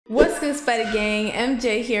What's good, Spider Gang?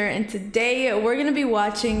 MJ here, and today we're gonna be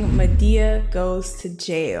watching Madea Goes to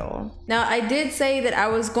Jail. Now, I did say that I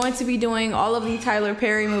was going to be doing all of the Tyler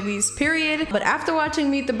Perry movies, period, but after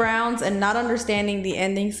watching Meet the Browns and not understanding the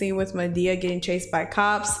ending scene with Madea getting chased by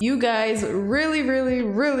cops, you guys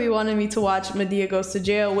really wanted me to watch Madea Goes to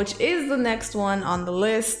Jail, which is the next one on the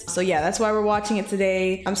list. So yeah, that's why we're watching it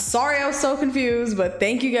today. I'm sorry I was so confused, but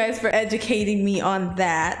thank you guys for educating me on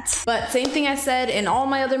that. But same thing I said in all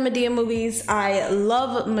my other Madea movies, I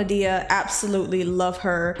love Madea, absolutely love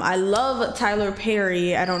her. I love Tyler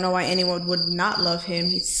Perry. I don't know why anyone would not love him.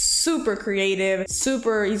 He's super creative, he's a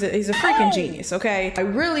freaking genius, okay? I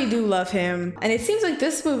really do love him. And it seems like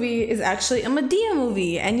this movie is actually a Madea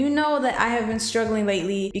movie. And you know that I have been struggling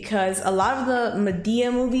lately because a lot of the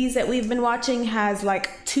Madea movies that we've been watching has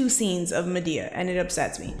like 2 scenes of Madea, and it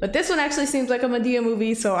upsets me. But this one actually seems like a Madea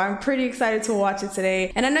movie, so I'm pretty excited to watch it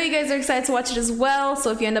today. And I know you guys are excited to watch it as well,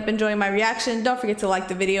 so if you end up enjoying my reaction, don't forget to like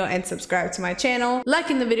the video and subscribe to my channel.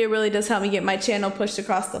 Liking the video really does help me get my channel pushed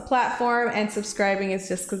across the platform, and subscribing is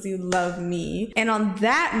just because you love me. And on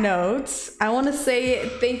that note, I want to say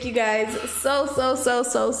thank you guys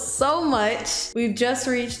so much. We've just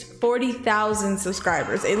reached 40,000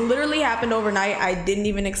 subscribers. It literally happened overnight. I didn't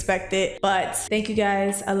even expect it, but thank you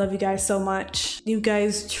guys. I love you guys so much. You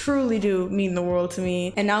guys truly do mean the world to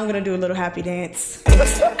me. And now I'm gonna do a little happy dance.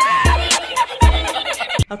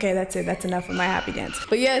 Okay, that's it. That's enough of my happy dance.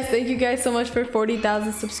 But yes, thank you guys so much for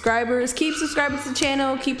 40,000 subscribers. Keep subscribing to the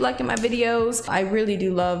channel. Keep liking my videos. I really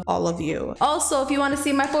do love all of you. Also, if you want to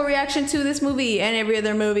see my full reaction to this movie and every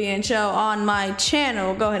other movie and show on my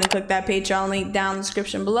channel, go ahead and click that Patreon link down in the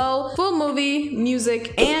description below. Full movie,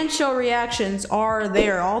 music, and show reactions are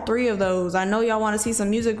there. All 3 of those. I know y'all want to see some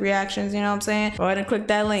music reactions, you know what I'm saying? Go ahead and click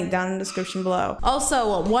that link down in the description below.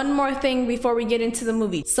 Also, one more thing before we get into the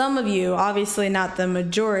movie. Some of you, obviously not the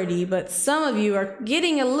majority, but some of you are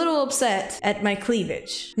getting a little upset at my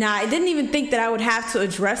cleavage. Now, I didn't even think that I would have to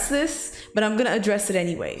address this, but I'm gonna address it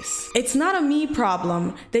anyways. It's not a me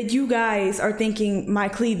problem that you guys are thinking my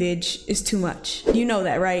cleavage is too much. You know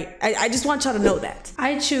that, right? I just want y'all to know that.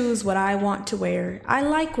 I choose what I want to wear. I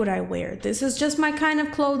like what I wear. This is just my kind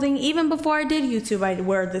of clothing. Even before I did YouTube, I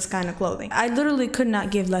wear this kind of clothing. I literally could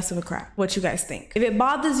not give less of a crap what you guys think. If it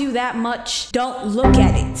bothers you that much, don't look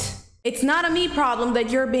at it. It's not a me problem that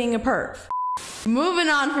you're being a perv. Moving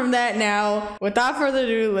on from that now, without further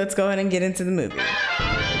ado, let's go ahead and get into the movie.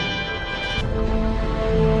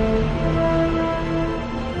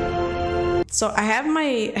 So I have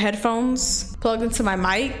my headphones plugged into my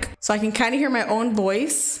mic so I can kind of hear my own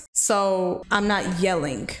voice, so I'm not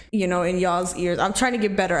yelling, you know, in y'all's ears. I'm trying to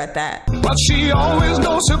get better at that. But she always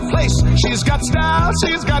knows her place. She's got style,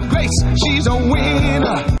 she's got grace. She's a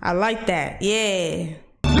winner. I like that, yeah.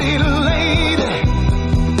 Little lady,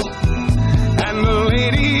 and the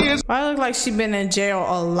lady is. I look like she been in jail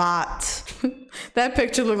a lot. That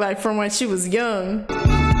picture looked like from when she was young.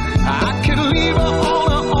 I could leave her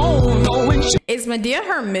on her own, knowing she. Is Madea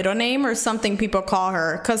her middle name or something people call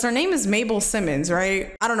her? Because her name is Mabel Simmons,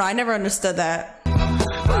 right? I don't know. I never understood that.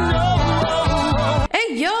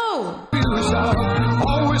 Hey, yo!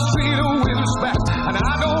 Always treat her with respect, and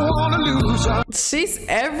I don't want to lose her. She's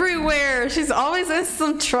everywhere. She's always in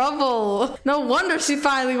some trouble. No wonder she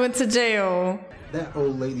finally went to jail. That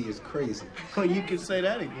old lady is crazy. Oh, you can say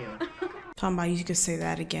that again. Talking about you could say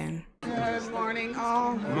that again. Good morning,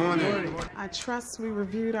 all. Morning. I trust we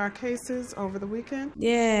reviewed our cases over the weekend.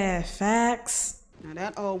 Yeah, facts. Now,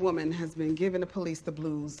 that old woman has been giving the police the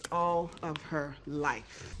blues all of her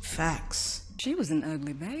life. Facts. She was an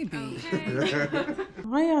ugly baby.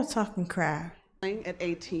 Why y'all talking crap? At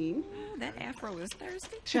 18, That afro is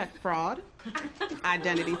thirsty. check fraud,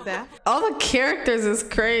 identity theft. All the characters is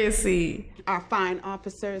crazy. Our fine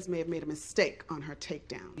officers may have made a mistake on her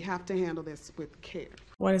takedown. You have to handle this with care.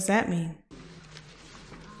 What does that mean?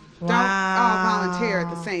 Don't all volunteer at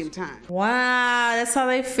the same time. Wow, that's how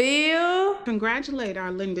they feel? Congratulate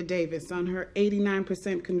our Linda Davis on her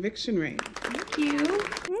 89% conviction rate. Thank you.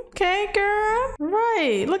 Okay, girl.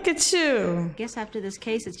 Right, look at you. Guess after this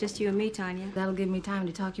case, it's just you and me, Tanya. That'll give me time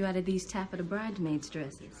to talk you out of these taffeta bridesmaids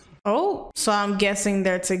dresses. Oh, so I'm guessing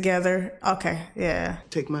they're together. Okay, yeah.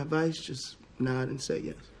 Take my advice, just nod and say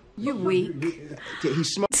yes. You weak. Yeah,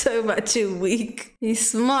 he's smart. Talk about you weak.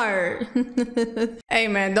 He's smart. Hey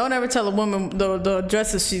man, don't ever tell a woman the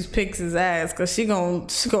dresses she picks his ass, cause she gonna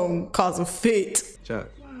cause a fit. Chuck,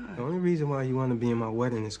 the only reason why you want to be in my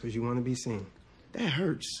wedding is because you want to be seen. That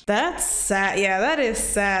hurts. That's sad. Yeah, that is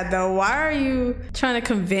sad though. Why are you trying to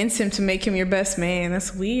convince him to make him your best man?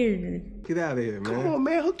 That's weird. Get out of here, man. Come on,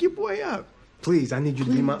 man. Hook your boy up. Please, I need you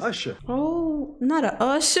to be my usher. Oh, not a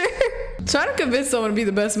usher. Trying to convince someone to be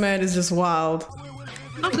the best man is just wild.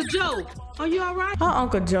 Uncle Joe, are you all right? How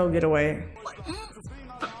Uncle Joe get away?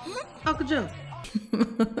 Uncle Joe.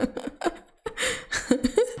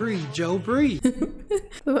 Breathe, Joe, breathe.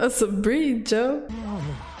 That's a breed, Joe.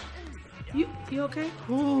 You okay?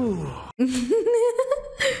 Ooh.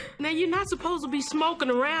 Now you're not supposed to be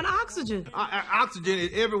smoking around oxygen. Oxygen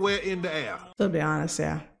is everywhere in the air. To be honest,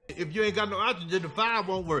 yeah. If you ain't got no oxygen, the fire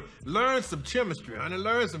won't work. Learn some chemistry, honey.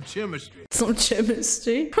 Learn some chemistry. Some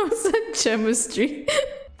chemistry? What's that chemistry?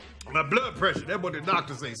 My blood pressure. That's what the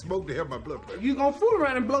doctor say. Smoke to help my blood pressure. You gonna fool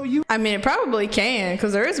around and blow you? I mean, it probably can,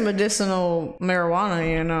 because there is medicinal marijuana,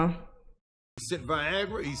 you know. He sent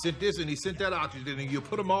Viagra, he sent this, and he sent that oxygen, and you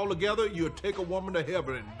put them all together, you'll take a woman to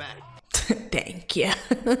heaven and back. Thank you.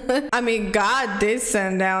 I mean, God did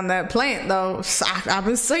send down that plant, though. I've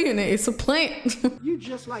been saying it. It's a plant. You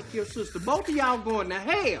just like your sister. Both of y'all going to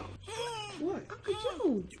hell. What? Uncle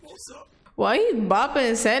Joe. What's up? Why you bopping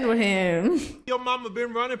his head with him? Your mama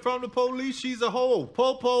been running from the police. She's a hoe.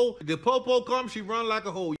 Popo, the Popo comes, she run like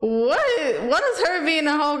a hoe. What? What does her being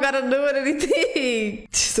a hoe got to do with anything?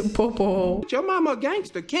 She's a popo hoe. Your mama a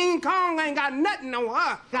gangster. King Kong ain't got nothing on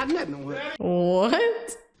her. Got nothing on her.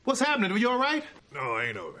 What? What's happening? Are you all right? No, I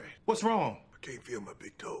ain't all right. What's wrong? I can't feel my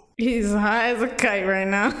big toe. He's high as a kite right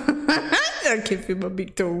now. I can't feel my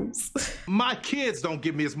big toes. My kids don't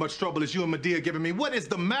give me as much trouble as you and Madea giving me. What is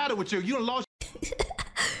the matter with you? You done lost.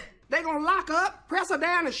 They gonna lock her up, press her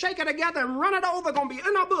down, and shake her together and run it over. Gonna be in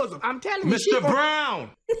her bosom. I'm telling you. Mr. Brown!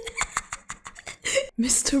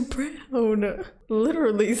 Mr. Brown.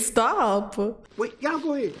 Literally, stop. Wait, y'all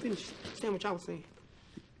go ahead. Finish. Understand what y'all was saying.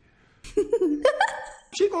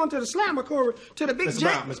 She going to the slammer core to the big Mr.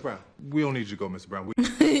 jack. Brown, Mr. Brown. We don't need you to go, Mr. Brown.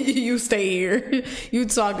 You stay here. You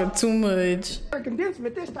talking too much.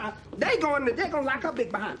 Condensement this time. They gonna lock her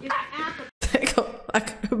big behind. They go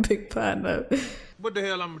like a big pine up. What the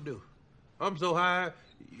hell I'm gonna do? I'm so high,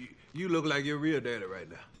 you look like your real daddy right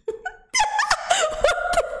now.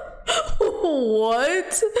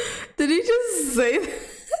 What? Did he just say that?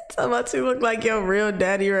 How about you look like your real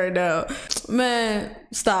daddy right now? Man,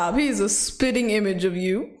 stop. He's a spitting image of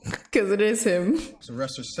you. Because it is him. I was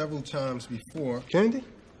arrested several times before. Kennedy?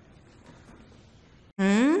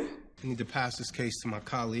 Hmm? I need to pass this case to my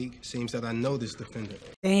colleague. Seems that I know this defendant.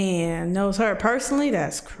 Damn, knows her personally?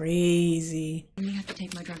 That's crazy. You have to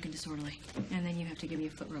take my drunk and disorderly, and then you have to give me a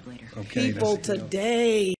foot rub later. Okay. People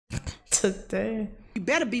today. Today. You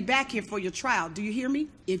better be back here for your trial. Do you hear me?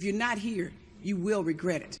 If you're not here, you will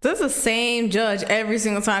regret it. This is the same judge every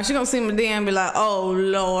single time. She gonna see Madea and be like, oh,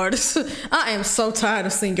 Lord. I am so tired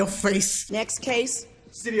of seeing your face. Next case.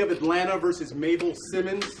 City of Atlanta versus Mabel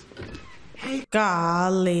Simmons.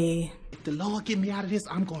 Golly. If the Lord get me out of this,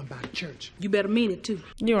 I'm going back to church. You better mean it, too.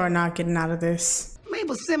 You are not getting out of this.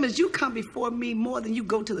 Mabel Simmons, you come before me more than you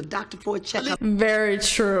go to the doctor for a checkup. Very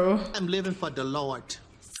true. I'm living for the Lord.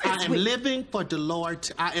 I am living for the Lord.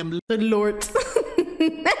 I am The Lord.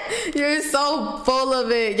 You're so full of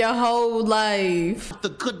it your whole life. the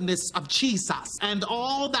goodness of Jesus and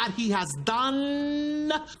all that he has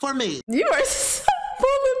done for me. You are so full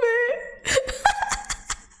of it.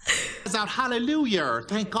 Out, hallelujah.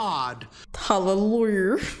 Thank God.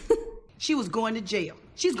 Hallelujah. She was going to jail.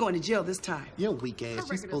 She's going to jail this time. You're weak ass.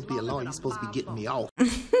 You're supposed to be a lawyer. You're supposed to be getting me off.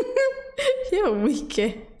 You're weak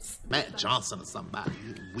ass. Matt Johnson or somebody.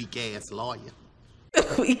 You weak ass lawyer.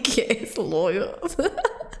 Weak ass lawyer.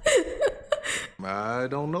 I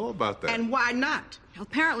don't know about that. And why not?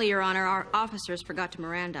 Apparently, Your Honor, our officers forgot to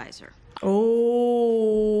Mirandize her. Oh,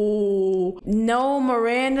 no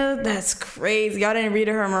Miranda? That's crazy. Y'all didn't read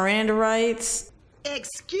her Miranda rights?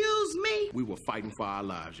 Excuse me? We were fighting for our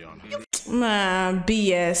lives, Your Honor. Man,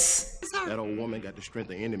 BS. That old woman got the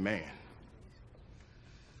strength of any man.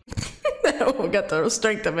 That one got the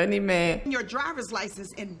strength of any man. Your driver's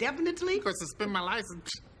license indefinitely? Of course, suspend my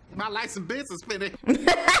license. My license been suspended. She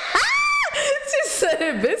said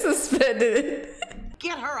it been suspended.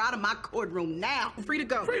 Get her out of my courtroom now. Free to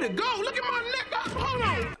go. Free to go. Look at my neck. Hold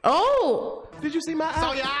on. Oh. Did you see my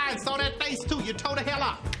Saw eye? your eyes. Saw that face, too. You tore the hell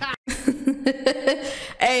up.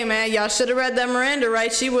 Hey, man, y'all should have read that Miranda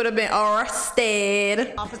right. She would have been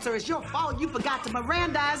arrested. Officer, it's your fault. You forgot to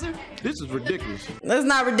Mirandize her. This is ridiculous. That's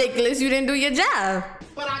not ridiculous. You didn't do your job.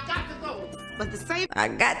 But I got to go. But the same, I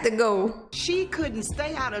got to go. she couldn't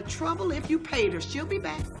stay out of trouble if you paid her. She'll be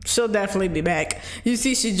back. She'll definitely be back. You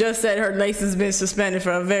see, she just said her license been suspended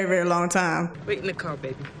for a very, very long time. Wait in the car,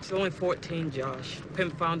 baby. She's only 14, Josh.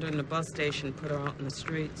 Pimp found her in the bus station, put her out in the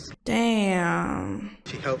streets. Damn.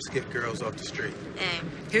 She helps get girls off the street. Hey,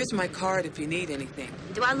 Here's my card if you need anything.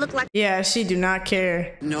 do I look like... Yeah, she do not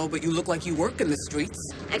care. No, but you look like you work in the streets.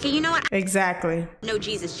 Okay, you know what? Exactly. No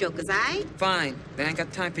Jesus jokers, aight? Fine. Then I ain't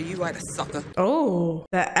got time for you, either, sucker. Oh,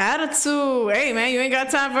 the attitude. Hey, man, you ain't got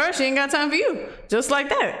time for her. She ain't got time for you. Just like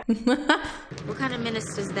that. What kind of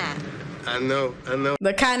minister's that? I know.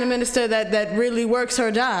 The kind of minister that really works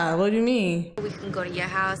her job. What do you mean? We can go to your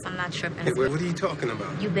house. I'm not tripping. Hey, what are you talking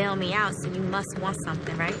about? You bail me out, so you must want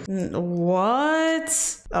something, right?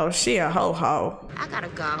 What? Oh, she a ho-ho. I gotta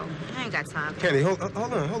go. I ain't got time. Candy, hold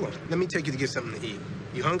on. Let me take you to get something to eat.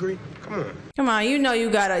 You hungry? Come on. Come on, you know he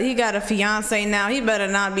got a fiance now. He better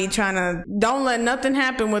not be trying to... Don't let nothing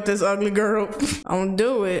happen with this ugly girl. Don't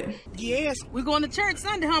do it. Yes, we're going to church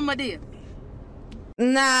Sunday, huh, my dear?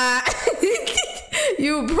 Nah.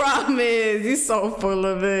 You promise. You so full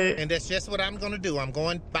of it. And that's just what I'm gonna do. I'm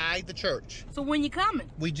going by the church. So when you coming?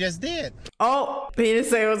 We just did. Oh, he didn't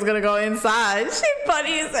say it was gonna go inside. She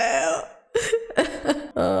funny as hell.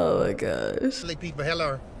 Oh my gosh. Like people,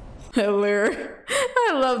 hello. Hello.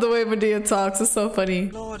 I love the way Madea talks. It's so funny.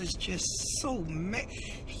 Lord is just so mad.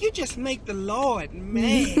 You just make the Lord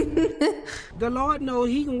mad. The Lord knows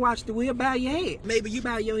he can watch the wheel bow your head. Maybe you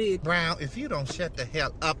bow your head. Brown, if you don't shut the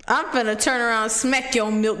hell up. I'm finna turn around and smack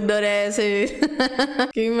your milk dud ass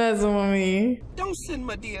head. Keep messing with me. Don't send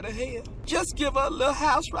my dear to hell. Just give her a little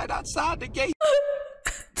house right outside the gate.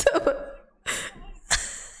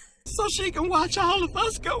 So she can watch all of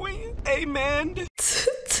us go in. Amen.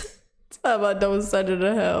 How about don't send her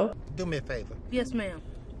to hell? Do me a favor. Yes, ma'am.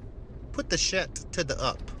 Put the shut to the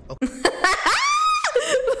up. Okay?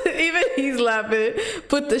 Even he's laughing.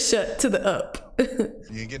 Put the shut to the up.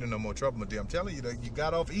 You ain't getting in no more trouble, my dear. I'm telling you, you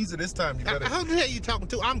got off easy this time. You better... Who the hell you talking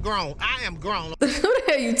to? I'm grown. I am grown. Who the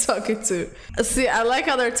hell you talking to? See, I like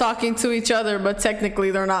how they're talking to each other, but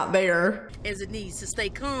technically they're not there. As it needs to stay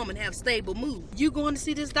calm and have stable mood. You going to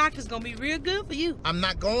see this doctor's gonna be real good for you. I'm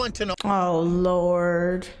not going to no... Oh,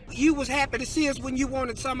 Lord. You was happy to see us when you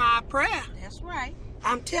wanted some of our prayer. That's right.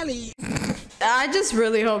 I'm telling you. I just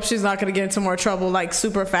really hope she's not gonna get into more trouble, like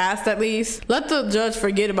super fast at least. Let the judge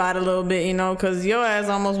forget about it a little bit, you know, because your ass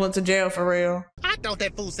almost went to jail for real. I thought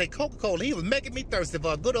that fool said Coca-Cola. He was making me thirsty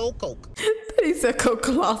for a good old Coke. He said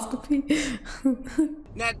Coca-coloscopy.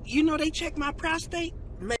 Now, you know they checked my prostate?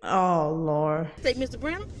 Oh, Lord. Say, Mr.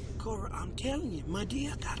 Brown? Cora, I'm telling you, my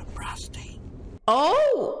dear got a prostate.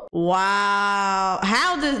 Oh, wow.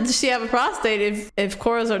 How does she have a prostate if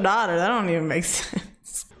Cora's her daughter? That don't even make sense.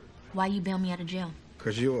 Why you bail me out of jail?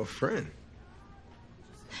 Because you're a friend.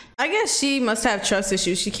 I guess she must have trust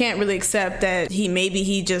issues. She can't really accept that maybe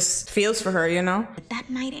he just feels for her, you know? But that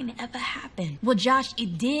night ain't ever happened. Well, Josh,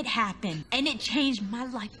 it did happen. And it changed my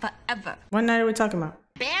life forever. What night are we talking about?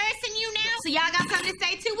 Embarrassing you now? So y'all got something to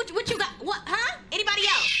say too? What you got? What, huh? Anybody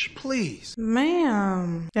else? Shh, please.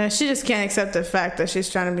 Ma'am. Yeah, she just can't accept the fact that she's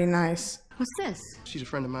trying to be nice. What's this? She's a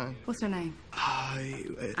friend of mine. What's her name?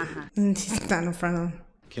 She's not in front of him.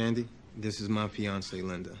 Candy, this is my fiance,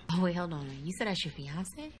 Linda. Oh, wait, hold on. You said that's your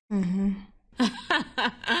fiance? Mm-hmm.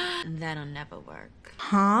 That'll never work.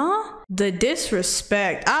 Huh? The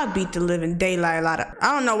disrespect. I'll beat the living daylight out of her.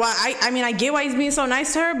 I don't know why. I mean, I get why he's being so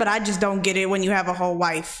nice to her, but I just don't get it when you have a whole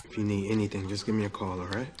wife. If you need anything, just give me a call, all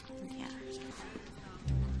right? Yeah.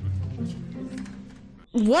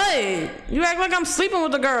 What? You act like I'm sleeping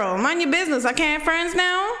with a girl. Mind your business. I can't have friends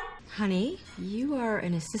now? Honey, you are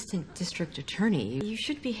an assistant district attorney. You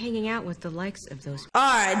should be hanging out with the likes of those. All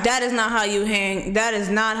right, that is not how you that is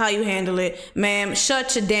not how you handle it. Ma'am,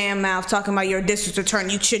 shut your damn mouth talking about your district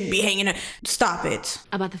attorney. You shouldn't be hanging out. Stop it.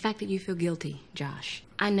 About the fact that you feel guilty, Josh.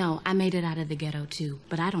 I know, I made it out of the ghetto too,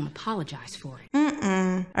 but I don't apologize for it.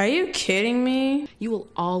 Mm-mm. Are you kidding me? You will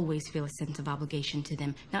always feel a sense of obligation to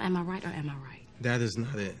them. Now, am I right or am I right? That is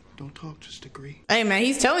not it. Don't talk, just agree. Hey, man,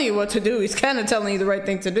 he's telling you what to do. He's kind of telling you the right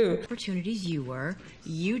thing to do. Opportunities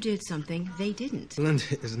you did something they didn't. Linda,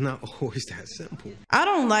 it's not always that simple. I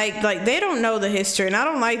don't like they don't know the history, and I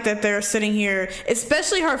don't like that they're sitting here,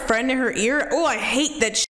 especially her friend in her ear. Oh, I hate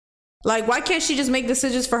that Like, why can't she just make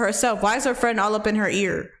decisions for herself? Why is her friend all up in her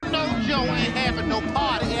ear? No, Joe ain't having no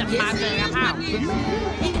party at my damn house.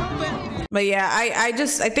 But yeah, I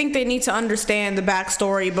think they need to understand the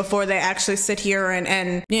backstory before they actually sit here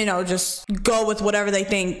and you know, just go with whatever they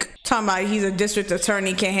think. Talking about he's a district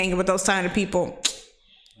attorney, can't hang with those kind of people.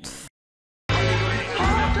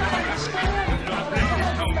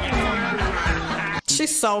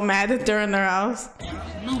 She's so mad that they're in their house.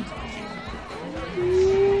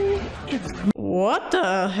 What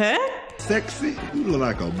the heck? Sexy? You look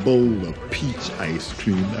like a bowl of peach ice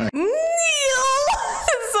cream.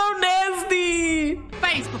 It's so nasty.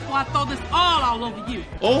 Face before I I throw this all over you.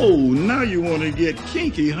 Oh, now you want to get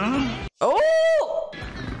kinky, huh? Oh!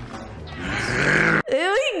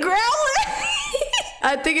 Ew, he growling.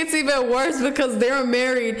 I think it's even worse because they're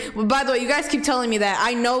married. Well, by the way, you guys keep telling me that.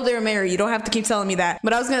 I know they're married. You don't have to keep telling me that.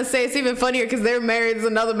 But I was gonna say it's even funnier because they're married. There's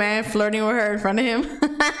another man flirting with her in front of him.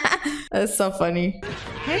 That's so funny.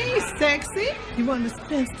 Hey, sexy. You want to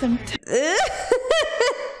spend some time?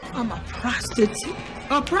 I'm a prostitute.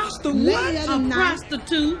 A prostitute? What? A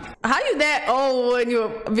prostitute? How you that old when you're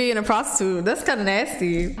being a prostitute? That's kind of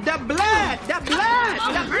nasty. The blood.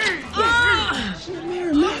 She's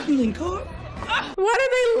married Magdalene, Carl. Why do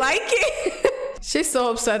they like it? She's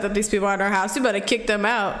so upset that these people are in her house. You better kick them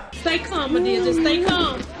out. Stay calm, Madea. Just stay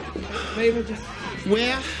calm. Baby, just...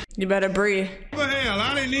 Where? You better breathe. Well, hell,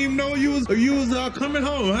 I didn't even know you was coming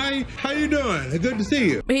home. How you doing? Good to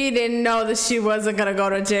see you. He didn't know that she wasn't gonna go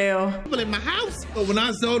to jail. But in my house. But when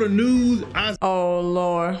I saw the news, oh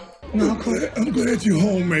Lord. No, I'm glad you're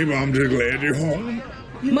home, baby. I'm just glad you're home.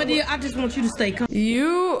 Madea, I just want you to stay calm.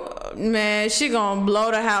 Man, she gonna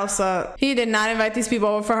blow the house up. He did not invite these people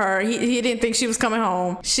over for her. He didn't think she was coming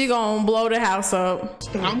home. She gonna blow the house up.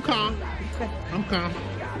 I'm calm. I'm calm.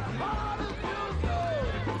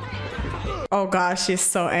 Oh gosh, she's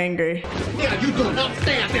so angry. Yeah, you go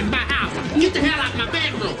upstairs in my house. Get the hell out of my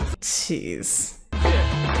bedroom. Jeez.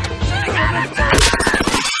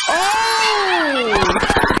 Oh!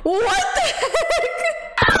 What the heck?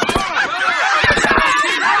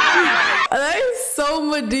 That is so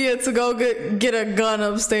Madea to go get a gun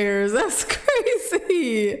upstairs. That's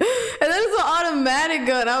crazy. And that is an automatic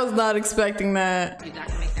gun. I was not expecting that. You're not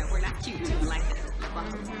gonna make that word out cute too, like that.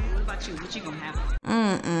 What about you? What you gonna have?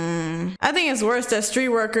 I think it's worse that street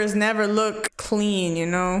workers never look clean, you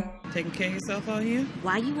know? Taking care of yourself out here?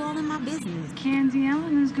 Why you all in my business? Kenzie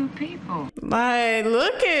Ellen is good people. Like,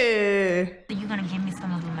 look it. Are you gonna give me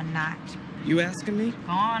some of them or not? You asking me?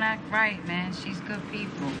 Go on, act right, man. She's good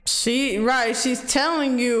people. She's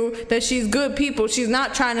telling you that she's good people. She's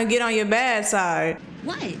not trying to get on your bad side.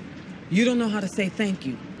 What? You don't know how to say thank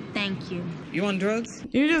you. Thank you. You on drugs?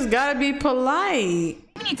 You just gotta be polite.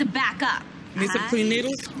 You need to back up. Need some clean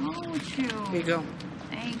needles? Oh, you. Here you go.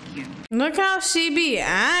 Thank you. Look how she be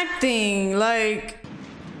acting. Like,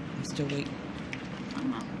 I'm still waiting.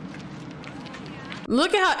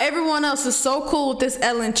 look at how everyone else is so cool with this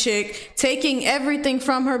Ellen chick, taking everything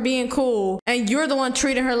from her being cool, and you're the one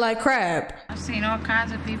treating her like crap. I've seen all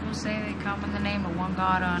kinds of people say they come in the name of one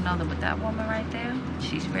God or another, but that woman right there,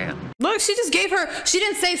 she's real. Look, she just gave her, she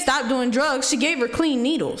didn't say stop doing drugs, she gave her clean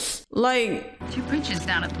needles. Like, She preaches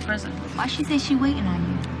down at the prison. Why she say she waiting on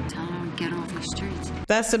you? Tell her to get off the streets.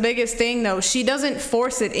 that's the biggest thing though. She doesn't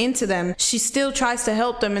force it into them. She still tries to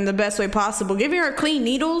help them in the best way possible. Giving her clean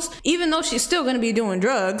needles, even though she's still gonna be doing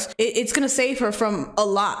drugs, it's gonna save her from a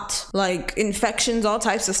lot. Like infections, all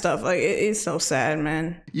types of stuff. Like, it's so sad,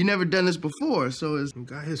 man. You never done this before, so it's... You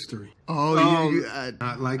got history. Oh,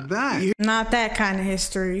 Not like that. Not that kind of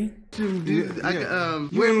history. You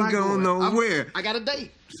where am ain't I going nowhere. I got a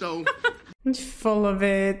date, so... Full of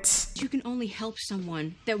it. You can only help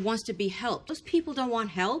someone that wants to be helped. Those people don't want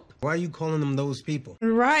help. Why are you calling them those people?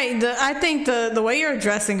 Right. I think the way you're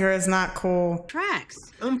addressing her is not cool. Tracks.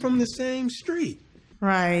 I'm from the same street.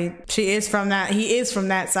 Right. He is from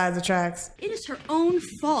that side of the tracks. It is her own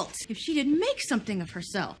fault if she didn't make something of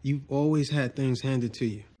herself. You've always had things handed to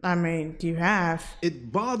you. I mean, you have.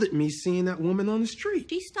 It bothered me seeing that woman on the street.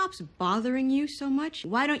 She stops bothering you so much.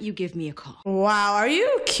 Why don't you give me a call? Wow, are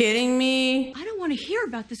you kidding me? I don't want to hear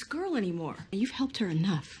about this girl anymore. You've helped her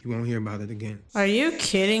enough. You won't hear about it again. Are you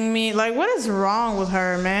kidding me? Like, what is wrong with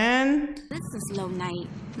her, man? This is a slow night.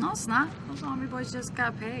 No, it's not. Those army boys just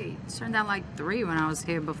got paid. It turned out like 3 when I was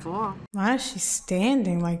here before. Why is she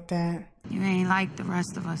standing like that? You ain't like the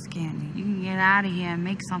rest of us, Candy. You can get out of here and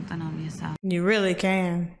make something of yourself. You really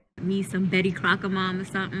can. Need some Betty Crocker mom or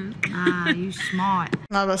something? Ah, you smart.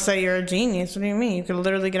 I was about to say you're a genius. What do you mean? You could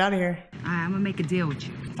literally get out of here. All right, I'm gonna make a deal with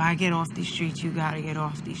you. If I get off these streets, you gotta get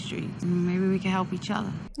off these streets. Maybe we can help each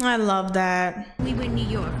other. I love that. We were in New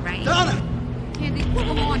York, right? Donna! Candy,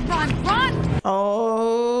 come on, run!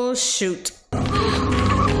 Oh, shoot.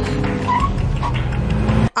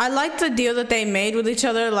 I like the deal that they made with each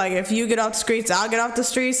other. Like, if you get off the streets, I'll get off the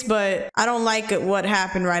streets. But I don't like what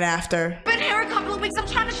happened right after. Been here a couple of weeks. I'm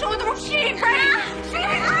trying to show her the room. She ain't ready. She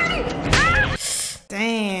ain't ready.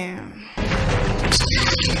 Damn.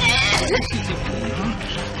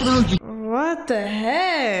 What the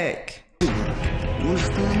heck?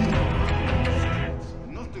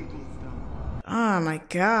 Oh my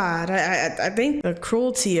God. I think the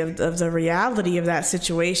cruelty of the reality of that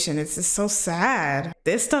situation, it's just so sad.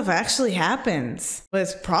 This stuff actually happens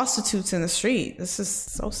with prostitutes in the street. This is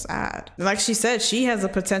so sad. Like she said, she has the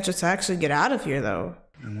potential to actually get out of here though.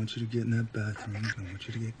 I want you to get in that bathroom. I want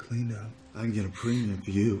you to get cleaned up. I can get a premium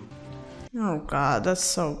for you. Oh God, that's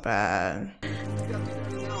so bad.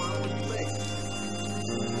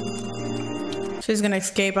 She's gonna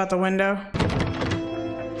escape out the window.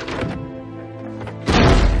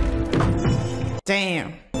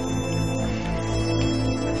 Damn.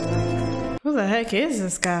 Who the heck is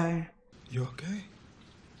this guy? You okay?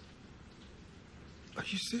 Are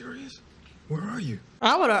you serious? Where are you?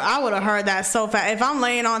 I would have heard that so fast. If I'm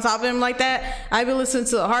laying on top of him like that, I'd be listening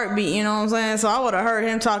to the heartbeat, you know what I'm saying? So I would have heard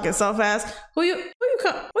him talking so fast. Who you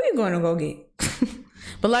going to go get?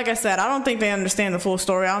 But like I said, I don't think they understand the full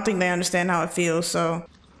story. I don't think they understand how it feels, so.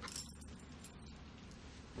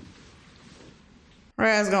 Her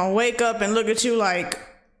ass gonna wake up and look at you like,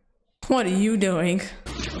 what are you doing?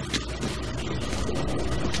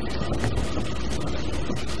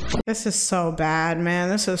 This is so bad, man.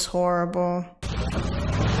 This is horrible.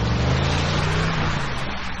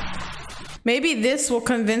 Maybe this will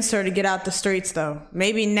convince her to get out the streets, though.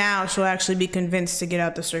 Maybe now she'll actually be convinced to get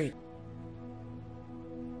out the street.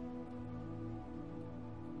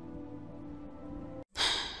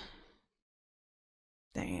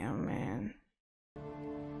 Damn, man.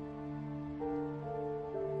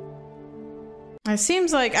 It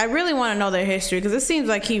seems like I really want to know their history because it seems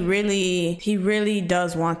like he really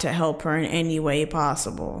does want to help her in any way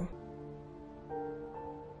possible.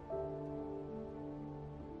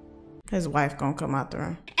 His wife gonna come out the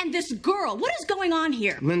room. And this girl, what is going on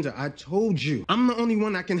here? Linda, I told you, I'm the only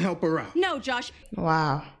one that can help her out. No, Josh.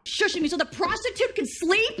 Wow. Shushing me so the prostitute can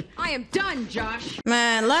sleep? I am done, Josh.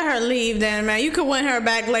 Man, let her leave then, man. You could win her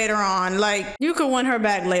back later on. Like, you could win her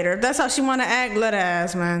back later. If that's how she wanna act, let her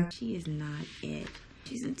ask, man. She is not it.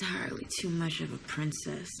 She's entirely too much of a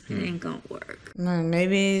princess. It ain't gonna work.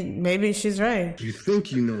 Maybe she's right. You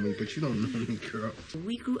think you know me, but you don't know me, girl.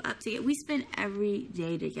 We grew up together. We spent every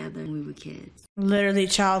day together when we were kids. Literally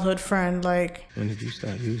childhood friend, like. When did you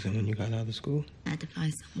start using? When you got out of school? I had to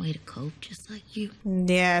find some way to cope, just like you.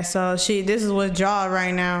 Yeah, so this is withdrawal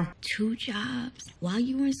right now. 2 jobs while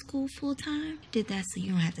you were in school full time. Did that so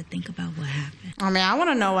you don't have to think about what happened. I mean, I want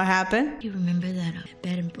to know what happened. You remember that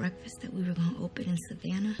bed and breakfast that we were gonna open in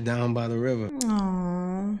Savannah? Down by the river.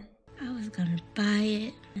 Aww. I was gonna buy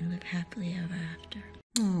it and live happily ever after.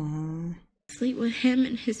 Aww. Sleep with him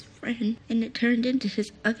and his friend, and it turned into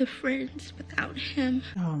his other friends without him.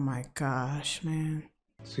 Oh my gosh, man.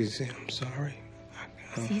 Cece, I'm sorry.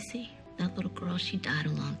 Cece, that little girl, she died a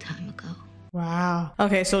long time ago. Wow.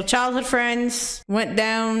 Okay, so childhood friends went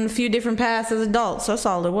down a few different paths as adults. That's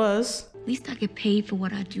all it was. At least I get paid for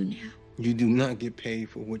what I do now. You do not get paid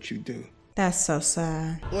for what you do. That's so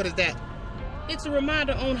sad. What is that? It's a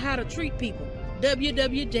reminder on how to treat people.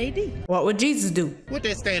 WWJD. What would Jesus do? What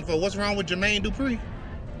that stand for? What's wrong with Jermaine Dupri?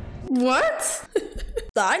 What?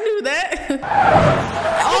 I knew that.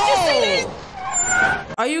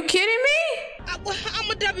 Oh! Are you kidding me? I'm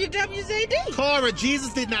a WWJD. Cora,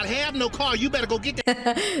 Jesus did not have no car. You better go get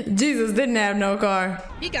that. Jesus didn't have no car.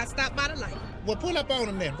 He got stopped by the light. Well, pull up on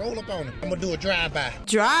him then. Roll up on him. I'm gonna do a drive-by.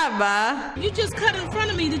 Drive-by? You just cut in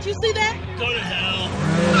front of me. Did you see that? Go to hell.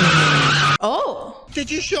 Oh. Did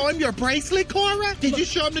you show him your bracelet, Cora? Did you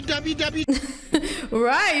show him the WW?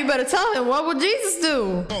 Right, you better tell him. What would Jesus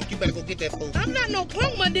do? Punk, you better go get that food. I'm not no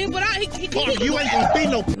punk, my dude, but you ain't gonna be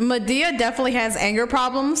no. Madea definitely has anger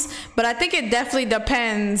problems, but I think it definitely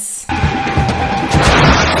depends.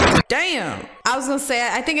 Damn. I was gonna say,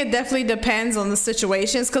 I think it definitely depends on the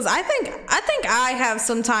situations, because I think I have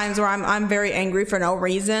some times where I'm very angry for no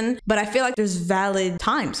reason, but I feel like there's valid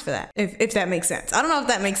times for that, if that makes sense. I don't know if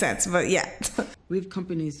that makes sense, but yeah. We have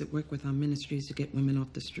companies that work with our ministries to get women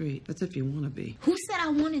off the street. That's if you want to be. Who said I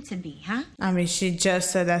wanted to be, huh? I mean, she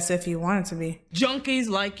just said that's if you wanted to be. Junkies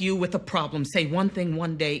like you with a problem say one thing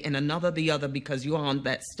one day and another the other because you're on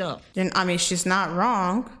that stuff. And I mean, she's not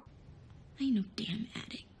wrong. I ain't no damn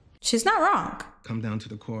addict. She's not wrong. Come down to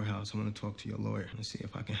the courthouse. I want to talk to your lawyer and see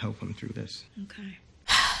if I can help him through this. Okay.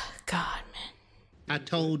 God, man. I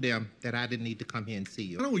told them that I didn't need to come here and see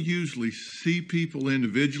you. I don't usually see people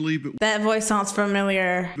individually, but that voice sounds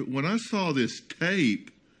familiar. But when I saw this tape,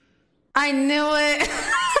 I knew it.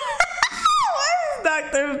 Why is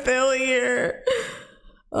Dr. Phil here?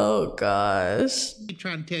 Oh gosh. I'm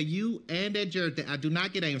trying to tell you and that judge that I do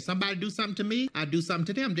not get angry. If somebody do something to me, I do something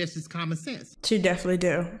to them. That's just common sense. She definitely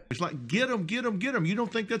do. It's like, get them, get them, get them. You don't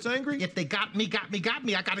think that's angry? If they got me,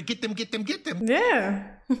 I gotta get them. Yeah.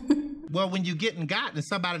 Well, when you get and got and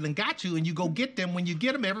somebody done got you and you go get them, when you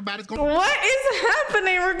get them, everybody's going. What is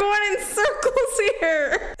happening? We're going in circles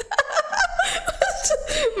here.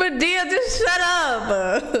 Madea, just shut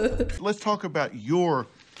up. Let's talk about your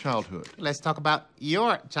childhood. Let's talk about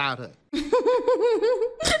your childhood.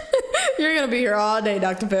 You're gonna be here all day,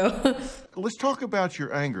 Dr. Phil. Let's talk about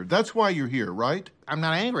your anger. That's why you're here, right? I'm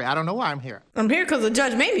not angry. I don't know why I'm here. I'm here because the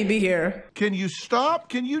judge made me be here. Can you stop?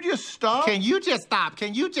 Can you just stop? Can you just stop?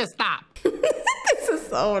 Can you just stop? This is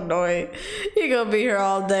so annoying. You're gonna be here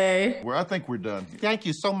all day. Well, I think we're done. Thank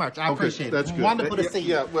you so much. I appreciate it. That's good. Wonderful to see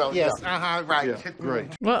you. Yeah, well, yes, yeah. right. Yeah,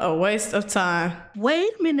 great. What a waste of time. Wait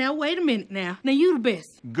a minute now. Now you the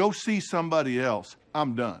best. Go see somebody else.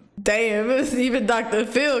 I'm done. Damn, even Dr.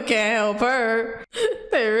 Phil can't help her.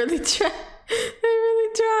 They really tried. They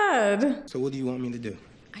really tried. So what do you want me to do?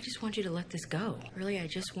 I just want you to let this go. Really, I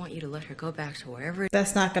just want you to let her go back to wherever.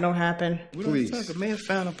 That's not gonna happen. Please. A man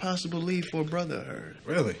found a possible lead for a brother of hers.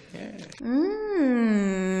 Really? Yeah.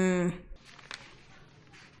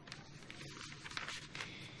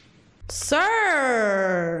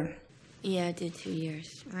 Sir. Yeah, I did 2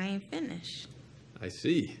 years. I ain't finished. I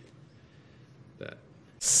see. That.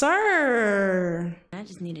 Sir. I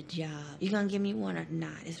just need a job. You gonna give me one or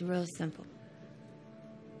not? It's real simple.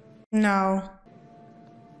 No.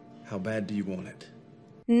 How bad do you want it?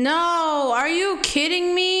 No, are you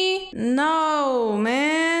kidding me? No,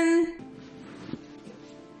 man.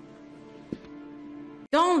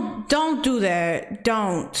 Don't do that.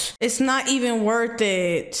 Don't. It's not even worth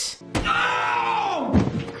it. No!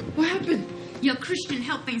 What happened? Your Christian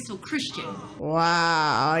help ain't so Christian.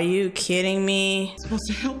 Wow, are you kidding me? I'm supposed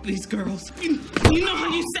to help these girls. You know how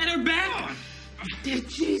you set her back? Dear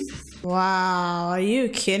Jesus. Wow, are you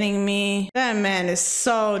kidding me? That man is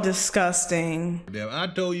so disgusting. Damn, I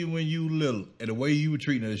told you when you little, and the way you were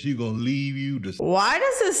treating her, she gonna leave you to... Why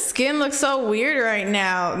does his skin look so weird right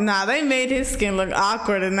now? Nah, they made his skin look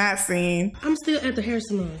awkward in that scene. I'm still at the hair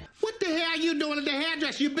salon. What the hell are you doing at the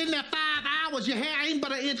hairdresser? You've been there 5 hours. Your hair ain't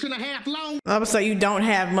but 1.5 inches long. I would say you don't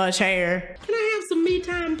have much hair. Can I have some me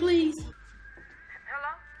time, please?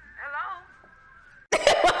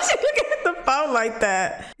 Why's she looking at the phone like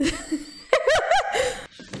that?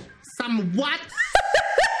 Some what?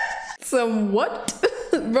 Some what?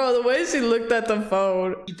 Bro, the way she looked at the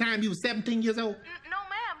phone. The time you were 17 years old? No,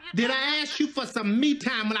 ma'am. Did I ask you for some me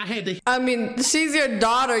time when I had to? I mean, she's your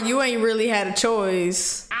daughter. You ain't really had a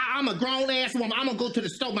choice. I'm a grown-ass woman. I'm gonna go to the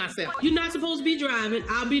store myself. You're not supposed to be driving.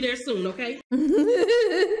 I'll be there soon, okay?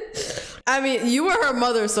 I mean, you were her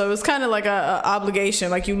mother, so it was kind of like a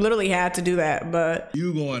obligation. Like, you literally had to do that, but...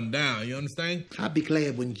 You going down, you understand? I'll be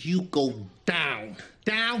glad when you go down.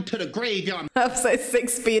 Down to the graveyard. I would say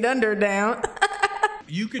 6 feet under down.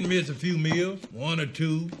 You can miss a few meals. 1 or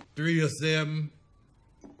 2, 3 or 7.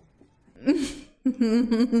 You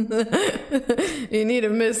need to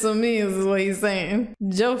miss some meals is what he's saying.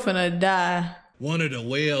 Joe finna die. One of the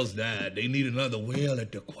whales died. They need another whale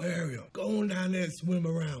at the aquarium. Go on down there and swim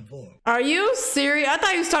around for him. Are you serious? I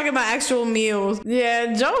thought he was talking about actual meals.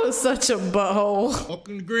 Yeah, Joe is such a butthole.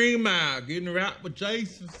 Walking the Green Mile, getting right with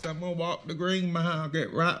Jesus. I'm gonna walk the Green Mile,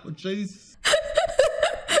 get right with Jesus.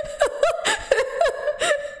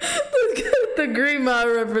 The Green Mile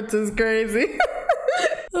reference is crazy.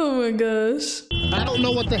 Oh my gosh. I don't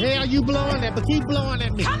know what the hell you blowing at, but keep blowing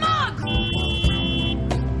at me. Come on!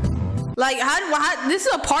 Like, how this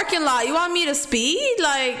is a parking lot. You want me to speed?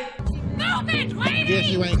 Like... Move it, lady! Guess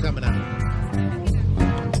you ain't coming out.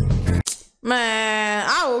 Man,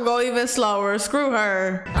 I will go even slower. Screw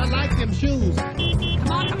her. I like them shoes.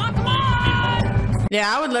 Come on, come on, come on!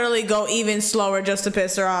 Yeah, I would literally go even slower just to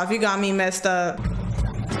piss her off. You got me messed up.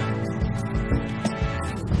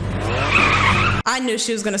 I knew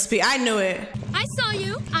she was gonna speed. I knew it. I saw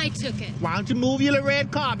you. I took it. Why don't you move your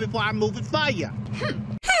red car before I move it for you?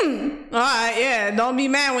 All right, yeah. Don't be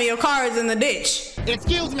mad when your car is in the ditch.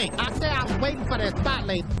 Excuse me. I said I was waiting for that spot,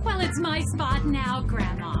 lady. Well, it's my spot now,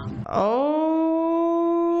 Grandma.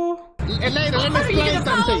 Oh. Lady, let me explain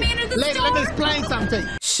something to you. Lady, let me explain something to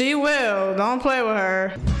you. She will. Don't play with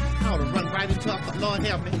her. I would have run right into her, but Lord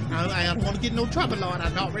help me. I don't want to get in no trouble, Lord.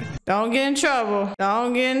 I already. Don't get in trouble.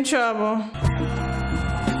 Don't get in trouble.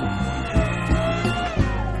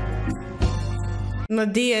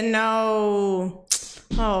 Madea, no.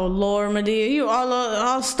 Oh Lord, Madea, you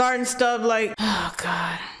all starting stuff like, oh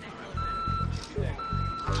God.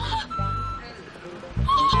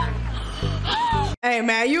 Hey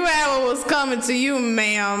man, you had what was coming to you,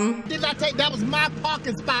 ma'am. Did I take that was my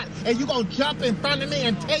parking spot and you gonna jump in front of me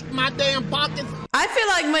and take my damn parking? I feel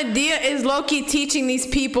like Madea is low-key teaching these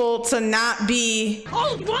people to not be...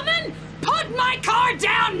 Old woman, put my car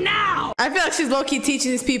down now! I feel like she's low-key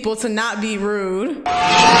teaching these people to not be rude.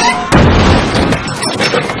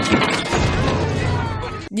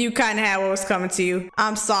 You kind of had what was coming to you.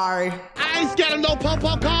 I'm sorry. I ain't scared of no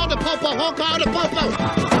po-po. Call the po-po. Call the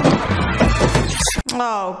po-po.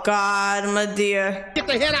 Oh God, Madea. Get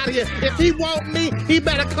the hell out of here. If he want me, he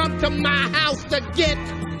better come to my house to get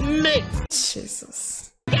me.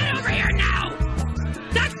 Jesus. Get over here now.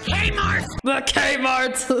 That's Kmart. The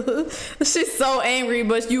Kmart. She's so angry,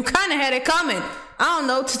 but you kind of had it coming. I don't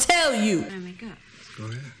know what to tell you. Can I make up? Go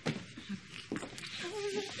ahead.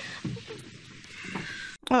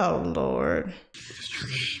 Oh Lord. Try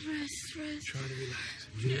to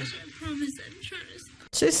relax. I promise I'm trying to.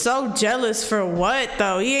 She's so jealous for what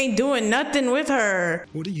though? He ain't doing nothing with her.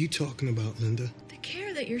 What are you talking about, Linda? The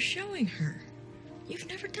care that you're showing her. You've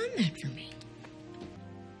never done that for me.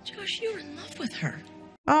 Josh, you're in love with her.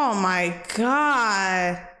 Oh my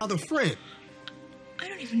God. Other friend. I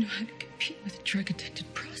don't even know how to compete with a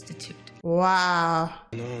drug-addicted prostitute. Wow.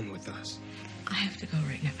 What's going on with us? I have to go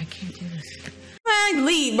right now. I can't do this. Man,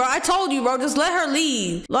 leave, bro. I told you, bro. Just let her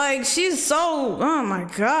leave. Like, she's so... Oh, my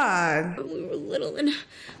God. When we were little and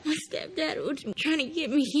my stepdad was trying to get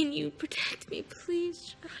me and you'd protect me.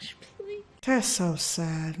 Please, Josh, please. That's so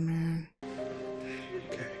sad, man.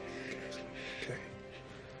 Okay.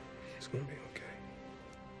 It's gonna be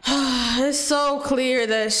okay. It's so clear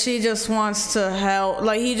that she just wants to help.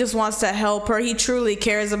 Like, he just wants to help her. He truly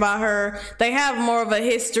cares about her. They have more of a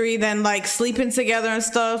history than, like, sleeping together and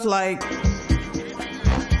stuff. Like...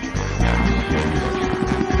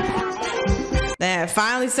 Damn,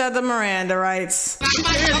 finally said the Miranda rights.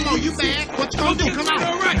 Come on, you bad. What you gonna do? Come on.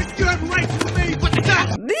 All right, you have rights to me. What you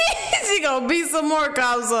got? She gonna beat some more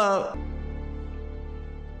cops up.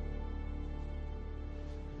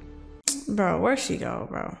 Bro, where'd she go,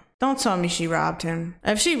 bro? Don't tell me she robbed him.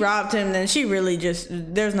 If she robbed him, then she really just...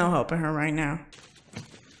 There's no helping her right now.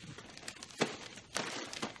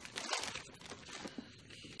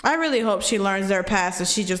 I really hope she learns their past and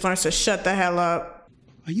she just learns to shut the hell up.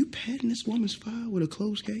 Are you padding this woman's file with a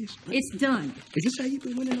closed case? It's done. Is this how you've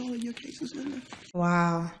been winning all of your cases, Linda?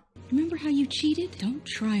 Wow. Remember how you cheated? Don't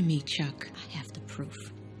try me, Chuck. I have the proof.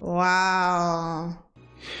 Wow.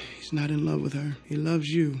 He's not in love with her. He loves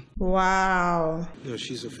you. Wow. No,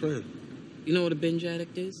 she's a friend. You know what a binge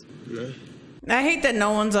addict is? No. I hate that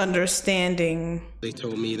no one's understanding. They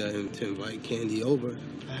told me that to invite Candy over.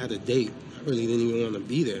 I had a date. I really didn't even want to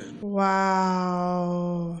be there.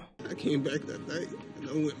 Wow. I came back that night and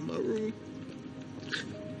I went in my room.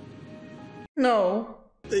 No.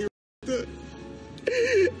 They up.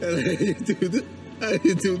 And I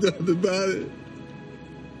didn't do nothing about it.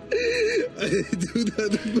 I didn't do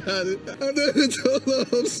nothing about it. I never told her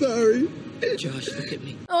I'm sorry. Josh, look at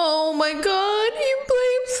me. Oh my God, he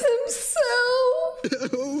blames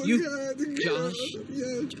himself. Oh my God. Josh,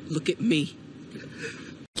 look at me.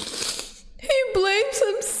 He blames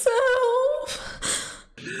himself.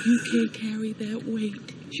 You can't carry that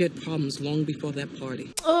weight. She had problems long before that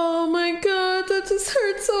party. Oh my God, that just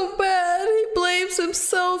hurts so bad. He blames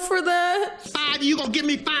himself for that. 5 years? You gonna give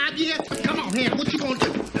me 5 years? Come on here. What you gonna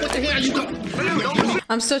do? What the hell you gonna...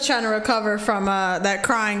 I'm still trying to recover from that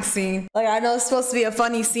crying scene. Like, I know it's supposed to be a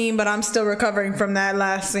funny scene, but I'm still recovering from that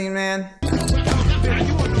last scene, man.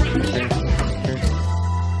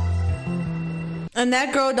 And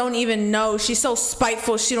that girl don't even know. She's so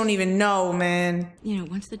spiteful, she don't even know, man. You know,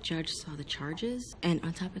 once the judge saw the charges, and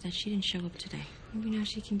on top of that, she didn't show up today. Maybe now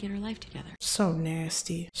she can get her life together. So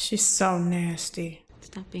nasty. She's so nasty.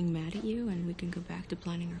 Stop being mad at you, and we can go back to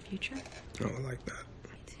planning our future. Oh, I like that.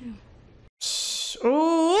 Me too.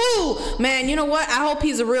 Ooh, man, you know what? I hope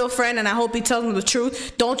he's a real friend and I hope he tells me the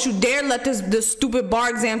truth. Don't you dare let this stupid bar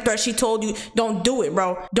exam threat she told you. Don't do it,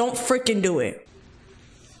 bro. Don't freaking do it.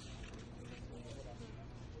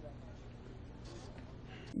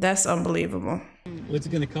 That's unbelievable. What's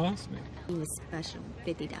it gonna cost me? It was special,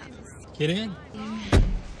 $50. Kidding?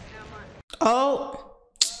 Oh,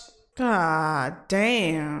 God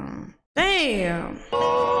damn. Damn.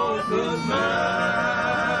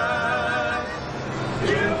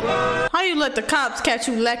 How you let the cops catch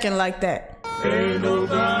you lacking like that? Ain't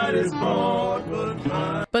nobody's fault but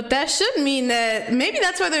mine. But that should mean that maybe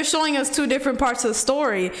that's why they're showing us two different parts of the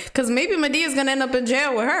story. Because maybe Madea's gonna end up in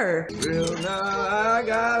jail with her. Well, now I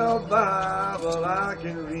got a Bible I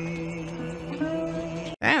can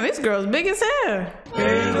read. Damn, this girl's big as hell.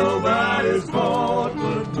 Ain't nobody's fault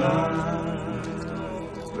but mine.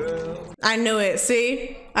 I knew it.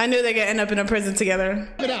 See? I knew they could end up in a prison together.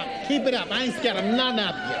 Keep it up. Keep it up. I ain't scared of none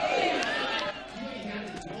of you.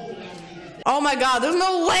 Oh my God, there's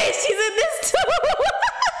no way she's in this too.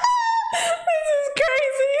 This is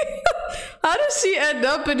crazy. How does she end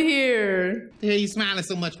up in here? The hell you smiling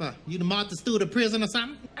so much for? You the Martha Stewart of prison or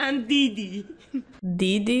something? I'm Didi.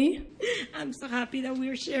 Didi? I'm so happy that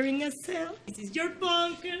we're sharing a cell. This is your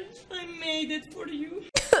bunker. I made it for you.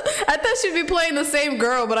 I thought she'd be playing the same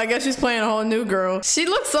girl, but I guess she's playing a whole new girl. She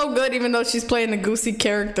looks so good even though she's playing the goosey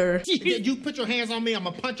character. You put your hands on me, I'm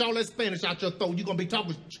gonna punch all that Spanish out your throat. You gonna be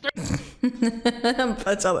talking straight.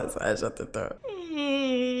 Punch all that Spanish out the throat.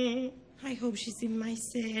 I hope she's in my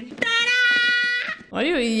cell. Why are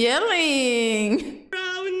you yelling?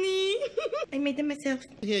 Brownie. I made them myself.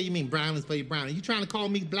 Yeah, you mean brownies for your brownie? You trying to call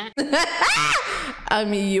me black? I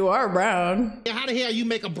mean, you are brown. How the hell you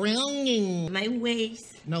make a brownie? My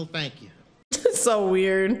waist. No, thank you. So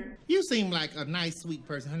weird. You seem like a nice, sweet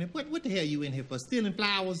person, honey. What the hell you in here for? Stealing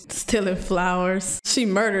flowers? Stealing flowers. She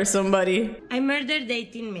murdered somebody. I murdered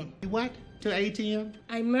 18 men. What? To ATM?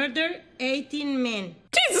 I murdered 18 men.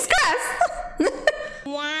 Jesus Christ!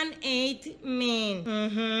 18 men.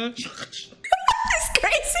 It's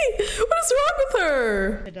crazy. What is wrong with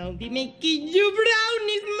her? Don't be making you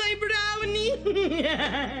brownies, my brownie.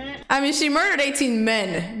 I mean, she murdered 18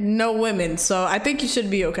 men, no women, so I think you should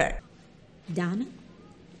be okay. Donna?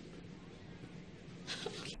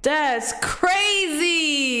 That's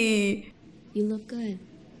crazy. You look good.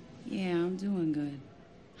 Yeah, I'm doing good.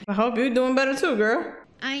 I hope you're doing better too, girl.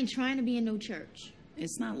 I ain't trying to be in no church.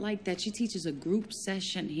 It's not like that. She teaches a group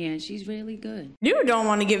session here, and she's really good. You don't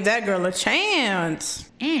want to give that girl a chance.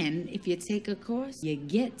 And if you take a course, you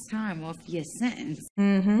get time off your sentence.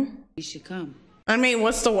 Mm-hmm. You should come. I mean,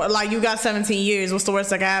 what's the, like, you got 17 years. What's the worst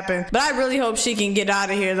that can happen? But I really hope she can get out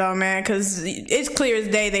of here, though, man, because it's clear as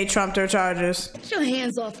day they trumped her charges. Get your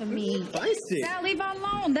hands off of me. Spicy. Sal, leave her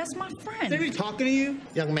alone. That's my friend. They be talking to you?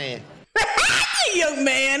 Young man. Young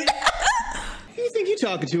man. Who you think you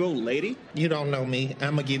talking to, old lady? You don't know me.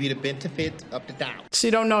 I'm gonna give you the benefit of the doubt. She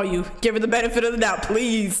don't know you. Give her the benefit of the doubt,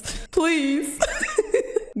 please. Please.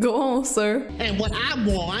 Go on, sir. And what I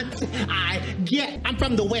want, I get. I'm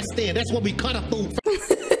from the West End. That's where we cut a food from.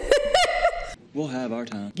 We'll have our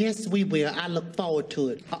time. Yes, we will. I look forward to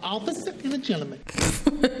it. An officer and a gentleman.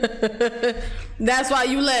 That's why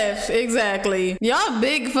you left. Exactly. Y'all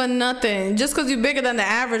big for nothing. Just because you're bigger than the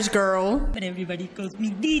average girl. But everybody calls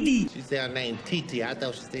me Didi. She said her name Titi. I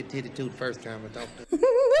thought she said Titi too the first time I talked to her.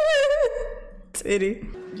 Titty.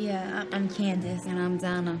 Yeah, I'm Candace. And I'm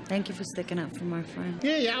Donna. Thank you for sticking up for my friend.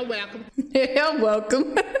 Yeah, y'all welcome. You're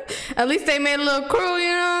welcome. At least they made a little crew, you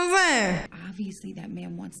know what I'm saying? Obviously, that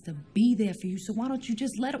man wants to be there for you, so why don't you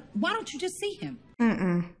just why don't you just see him?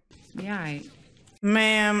 Yeah, all right.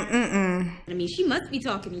 Ma'am, I mean, she must be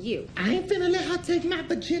talking to you. I ain't finna let her take my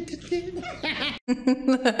virginity.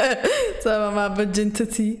 Talk about my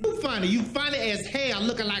virginity. You funny as hell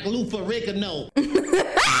looking like Lou Ferrigno.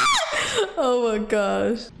 Oh my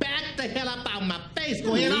gosh. Back the hell up out my face.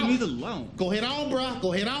 Go ahead on. Leave me alone. Go ahead on, bruh.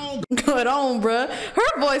 Go ahead on. Go ahead on, bruh.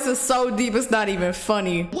 Her voice is so deep, it's not even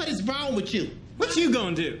funny. What is wrong with you? What you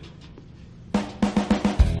gonna do?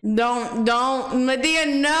 Don't,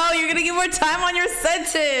 Madea, no, you're gonna get more time on your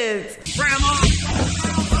sentence. Grandma.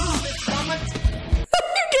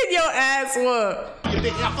 You get your ass whooped. You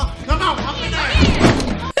big heifer. Come on, up in there.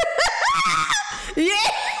 Yeah,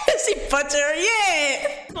 she punched her, yeah.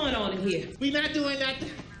 What's going on in here? We not doing nothing.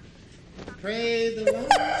 Praise the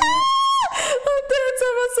Lord. I'm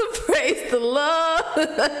talking about some praise the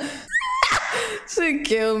Lord. She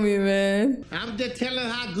killed me, man. I'm just telling her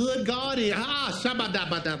how good God is. Ah,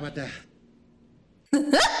 shabba-dabba-dabba-da.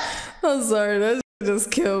 I'm sorry, that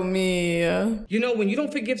just killed me. You know, when you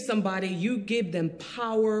don't forgive somebody, you give them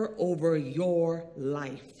power over your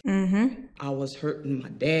life. I was hurting my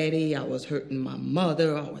daddy. I was hurting my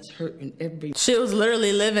mother. I was hurting every... She was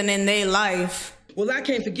literally living in their life. Well, I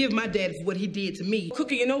can't forgive my dad for what he did to me.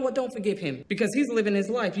 Cookie, you know what? Don't forgive him. Because he's living his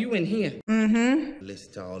life. You in here.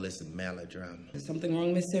 Listen to all this melodrama. Is something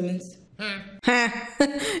wrong, Miss Simmons? Huh?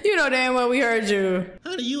 You know damn well we heard you.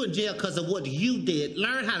 Honey, you in jail because of what you did.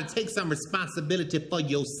 Learn how to take some responsibility for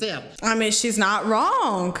yourself. I mean, she's not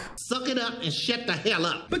wrong. Suck it up and shut the hell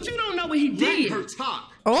up. But you don't know what he did. Let her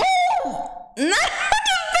talk. Oh! Not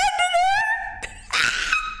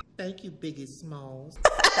Thank you, Biggie Smalls.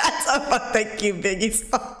 Thank you, Biggie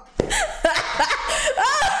Smalls.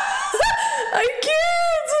 I can't.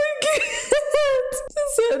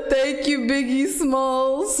 She said, thank you, Biggie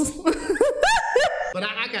Smalls. But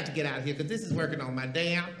I got to get out of here because this is working on my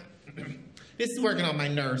damn... This is working on my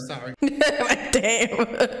nerves, sorry. Damn.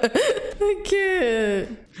 I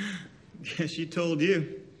can't. Guess she told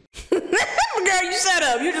you. Girl, you shut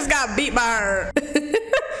up. You just got beat by her.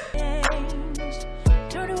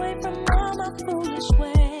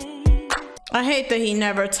 I hate that he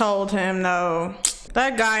never told him though.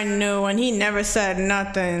 That guy knew and he never said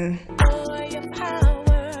nothing.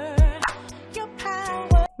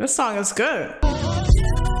 This song is good.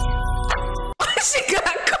 She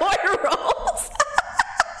got cornrows.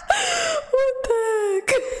 What the heck?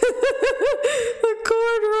 The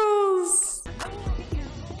cornrows.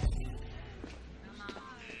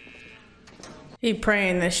 He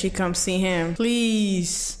praying that she come see him.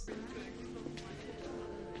 Please.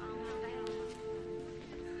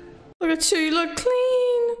 Look at you, you look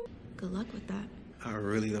clean. Good luck with that. I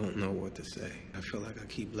really don't know what to say. I feel like I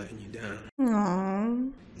keep letting you down.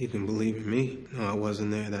 Aww. You can believe in me. No, I wasn't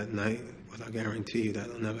there that night, but I guarantee you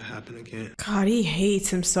that'll never happen again. God, he hates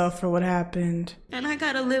himself for what happened. And I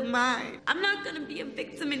gotta live mine. I'm not gonna be a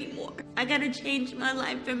victim anymore. I gotta change my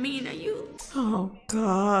life for me and you. Oh,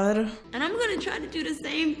 God. And I'm gonna try to do the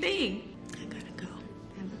same thing. I gotta go.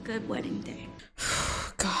 Have a good wedding day.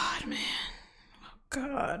 God, man. Oh,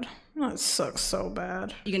 God. That sucks so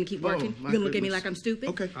bad. You gonna keep working? You gonna look at me like I'm stupid?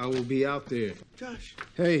 Okay. I will be out there. Josh,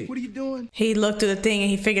 Hey. what are you doing? He looked through the thing and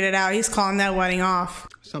he figured it out. He's calling that wedding off.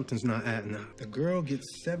 Something's not adding up. The girl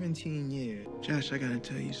gets 17 years. Josh, I gotta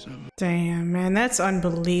tell you something. Damn, man, that's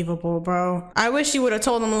unbelievable, bro. I wish you would have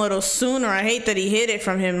told him a little sooner. I hate that he hid it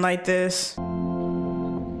from him like this.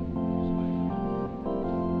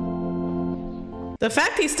 The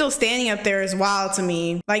fact he's still standing up there is wild to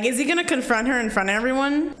me. Like, is he gonna confront her in front of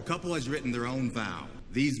everyone? The couple has written their own vow.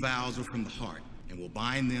 These vows are from the heart and will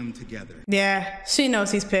bind them together. Yeah, she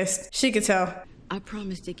knows he's pissed. She could tell. I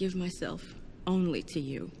promise to give myself only to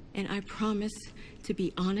you. And I promise to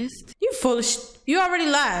be honest. You foolish. You already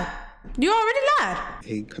lied. You already lied.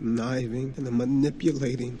 A conniving and a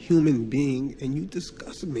manipulating human being, and you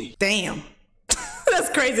disgust me. Damn. That's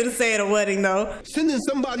crazy to say at a wedding, though. Sending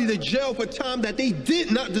somebody to jail for time that they did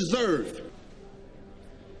not deserve.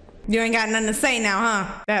 You ain't got nothing to say now, huh?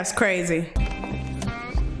 That's crazy.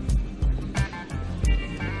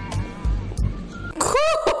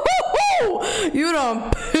 You done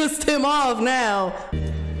pissed him off now.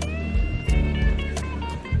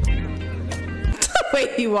 The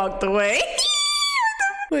way he walked away.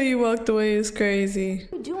 The way he walked away is crazy.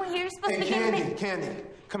 What are you doing here? You're supposed to be Candy,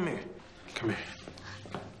 come here. Come here.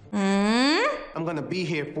 Hmm? I'm gonna be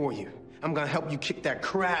here for you. I'm gonna help you kick that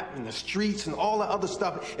crap in the streets and all that other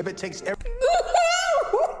stuff if it takes every...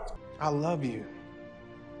 I love you.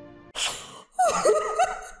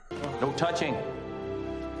 No touching.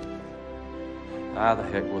 Ah, the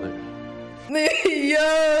heck with it.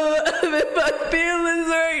 Yo, I'm in my feelings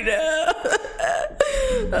right now.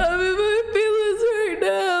 I'm in my feelings right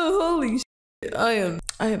now. Holy shit.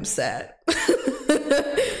 I am sad.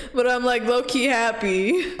 But I'm like low-key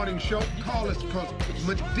happy. Show, call us because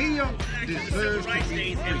Madea deserves to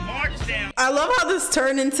be free. I love how this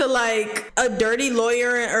turned into like a dirty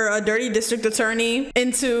lawyer or a dirty district attorney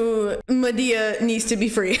into Madea needs to be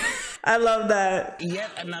free. I love that.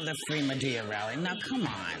 Yet another free Madea rally. Now come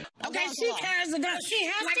on. Okay, she carries a gun. She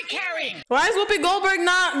has to carry it. Why is Whoopi Goldberg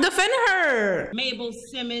not defending her? Mabel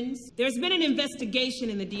Simmons, there's been an investigation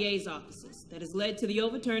in the DA's offices that has led to the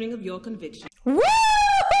overturning of your conviction. Woo! Woo!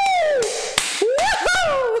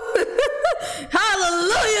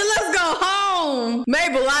 Hallelujah! Let's go home.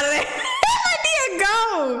 Mabel out of there. Madea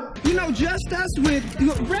go. You know, Just Us with...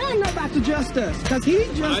 Brad know about the Just Us, because he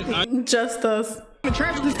just... Just Us. The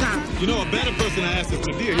church this time. You know, a better person to ask is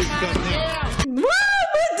Madea. He's coming in. What?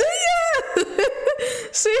 Madea?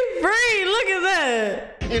 She free. Look at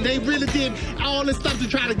that. And they really did all this stuff to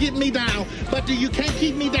try to get me down, but you can't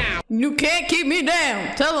keep me down. You can't keep me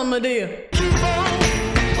down. Tell him, Madea. Ooh,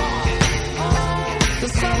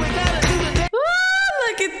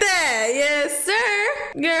 look at that. Yes,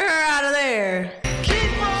 sir. Get her out of there.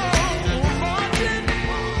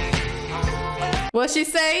 What she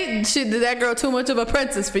say? Did that girl too much of a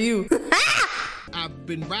princess for you? I've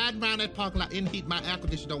been riding around that parking lot in heat. My air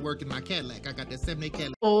conditioner don't work in my Cadillac. I got that 78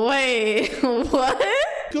 Cadillac. Wait, what?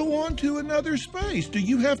 Go on to another space. Do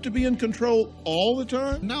you have to be in control all the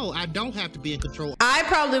time? No, I don't have to be in control. I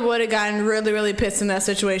probably would have gotten really, really pissed in that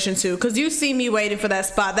situation too, because you see me waiting for that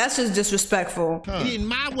spot. That's just disrespectful. In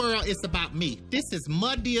my world, it's about me. This is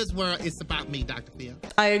Madea's world. It's about me, Dr. Phil.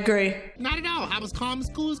 I agree. Not at all. I was calm as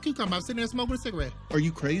cool as cucumber. I was sitting there smoking a cigarette. Are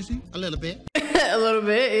you crazy? A little bit. A little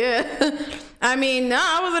bit, yeah. I mean, no,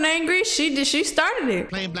 I wasn't angry. She started it.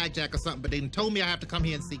 Playing blackjack or something, but they told me I have to come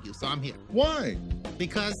here and see you, so I'm here. Why?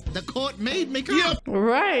 Because the court made me come. Yeah.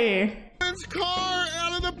 Right. Car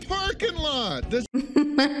out of the parking lot. This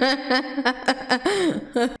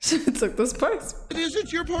She took this purse. It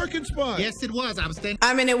isn't your parking spot. Yes, it was. I was standing.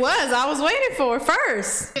 I mean, it was. I was waiting for it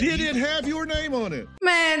first. Did it have your name on it?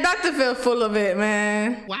 Man, Dr. Phil full of it,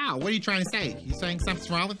 man. Wow, what are you trying to say? You saying something's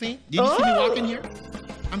wrong with me? Did you see me walking here?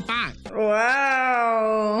 I'm fine.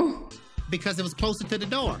 Wow. Because it was closer to the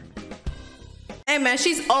door. Hey man,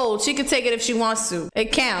 she's old. She can take it if she wants to.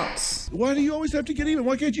 It counts. Why do you always have to get even?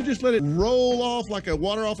 Why can't you just let it roll off like a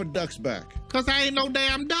water off a duck's back? Because I ain't no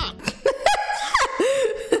damn duck.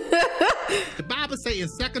 The Bible say in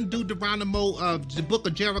 2 Deuteronomy of the book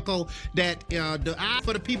of Jericho that the eye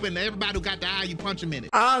for the people and everybody who got the eye, you punch them in it.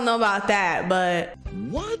 I don't know about that, but...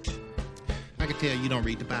 What? I can tell you don't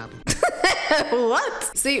read the Bible.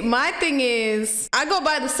 What? See, my thing is, I go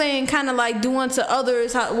by the saying kind of like do unto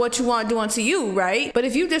others what you want to do unto you, right? But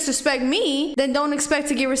if you disrespect me, then don't expect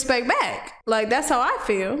to get respect back. Like, that's how I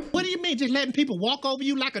feel. What do you mean? Just letting people walk over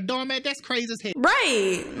you like a doormat? That's crazy as hell.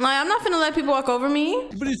 Right. Like, I'm not finna let people walk over me.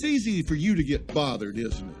 But it's easy for you to get bothered,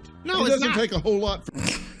 isn't it? No, it doesn't take a whole lot.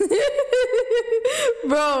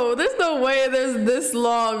 Bro, there's no way there's this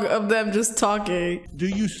long of them just talking. Do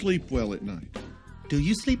you sleep well at night? Do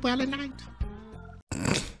you sleep well at night?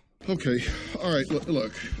 Okay, all right,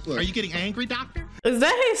 look. Are you getting angry, doctor? Is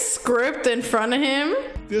that his script in front of him?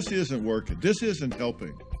 This isn't working. This isn't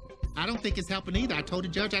helping. I don't think it's helping either. I told the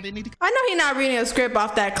judge I didn't need to. I know he's not reading a script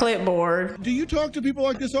off that clipboard. Do you talk to people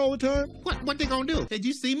like this all the time? What they gonna do? Did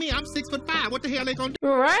you see me? I'm 6'5". What the hell they gonna do?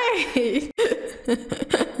 Right.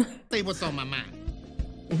 Say what's on my mind.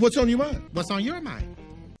 What's on your mind? What's on your mind?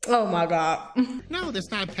 Oh my God. No, that's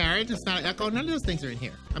not a parrot. It's not an echo. None of those things are in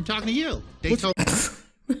here. I'm talking to you. They told.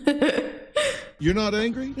 You're not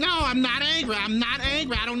angry? No, I'm not angry. I'm not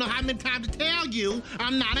angry. I don't know how many times to tell you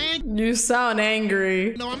I'm not angry. You sound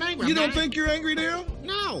angry. No, I'm angry. You don't think you're angry now?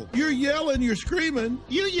 No. You're yelling, you're screaming.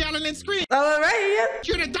 You're yelling and screaming. All right.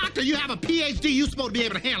 You're the doctor. You have a PhD. You're supposed to be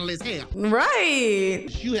able to handle this hell. Right.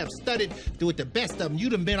 You have studied with the best of them. You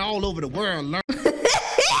done been all over the world learning.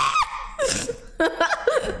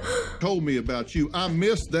 Told me about you. I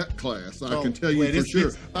missed that class. I can tell you for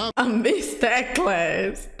sure. I missed that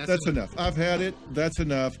class. That's enough. I've had it. That's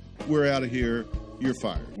enough. We're out of here. You're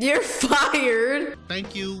fired. You're fired.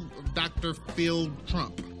 Thank you, Dr. Phil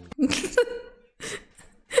Trump.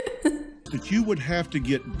 But you would have to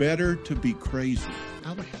get better to be crazy.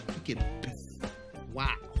 I would have to get better.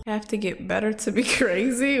 Wow. Have to get better to be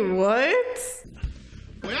crazy? What?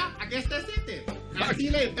 Well, I guess that's it then. I'll see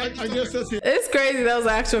you later. I guess that's it. It's crazy. That was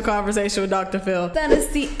an actual conversation with Dr. Phil. That is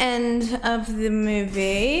the end of the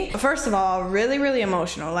movie. First of all, really, really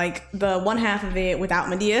emotional. Like the one half of it without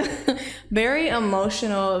Madea, very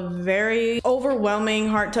emotional, very overwhelming,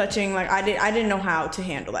 heart touching. Like I didn't know how to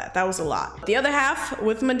handle that. That was a lot. The other half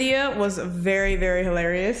with Madea was very, very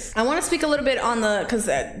hilarious. I want to speak a little bit on because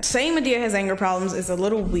saying Madea has anger problems is a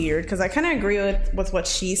little weird because I kind of agree with what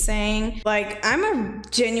she's saying. Like I'm a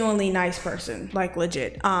genuinely nice person. Like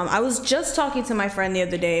legit. I was just talking to my friend the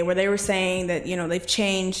other day where they were saying that, you know, they've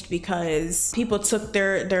changed because people took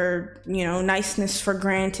their you know, niceness for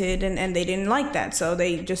granted and they didn't like that. So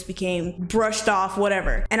they just became brushed off,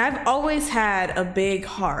 whatever. And I've always had a big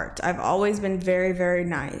heart. I've always been very, very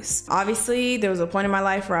nice. Obviously, there was a point in my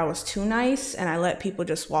life where I was too nice and I let people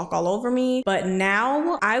just walk all over me. But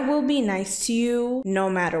now I will be nice to you no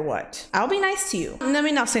matter what. I'll be nice to you. Let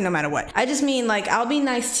me not say no matter what. I just mean like I'll be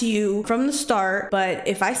nice to you from the start, but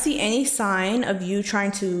if I see any sign of you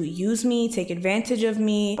trying to use me, take advantage of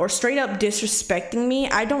me, or straight up disrespecting me,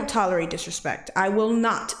 I don't tolerate disrespect. I will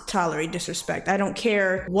not tolerate disrespect. I don't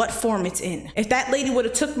care what form it's in. If that lady would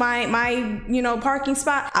have took my you know, parking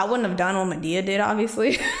spot, I wouldn't have done what Madea did,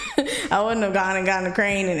 obviously. I wouldn't have gone and gotten a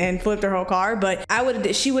crane and flipped her whole car, but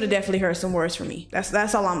she would have definitely heard some words from me.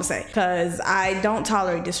 That's all I'm gonna say, because I don't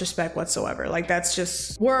tolerate disrespect whatsoever. Like that's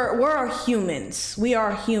just, we're humans. We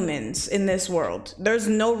are humans in this world. There's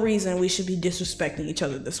no reason we should be disrespecting each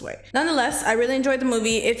other this way. Nonetheless, I really enjoyed the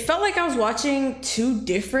movie. It felt like I was watching two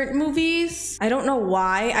different movies. I don't know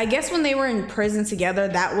why. I guess when they were in prison together,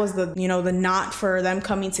 that was the, you know, the knot for them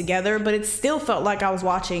coming together, but it still felt like I was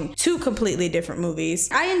watching two completely different movies.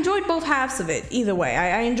 I enjoyed both halves of it either way.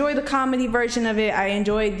 I enjoyed the comedy version of it. I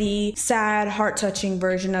enjoyed the sad, heart-touching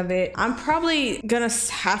version of it. I'm probably gonna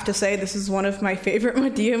have to say this is one of my favorite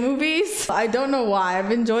Madea movies. I don't know why.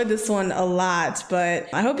 I've enjoyed this one a lot, but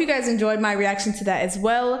I hope you guys enjoyed my reaction to that as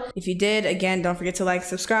well. If you did, again, don't forget to like,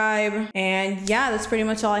 subscribe, and yeah, that's pretty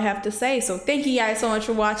much all I have to say. So thank you guys so much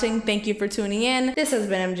for watching. Thank you for tuning in. This has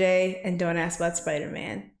been MJ, and don't ask about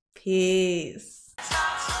Spider-Man. Peace.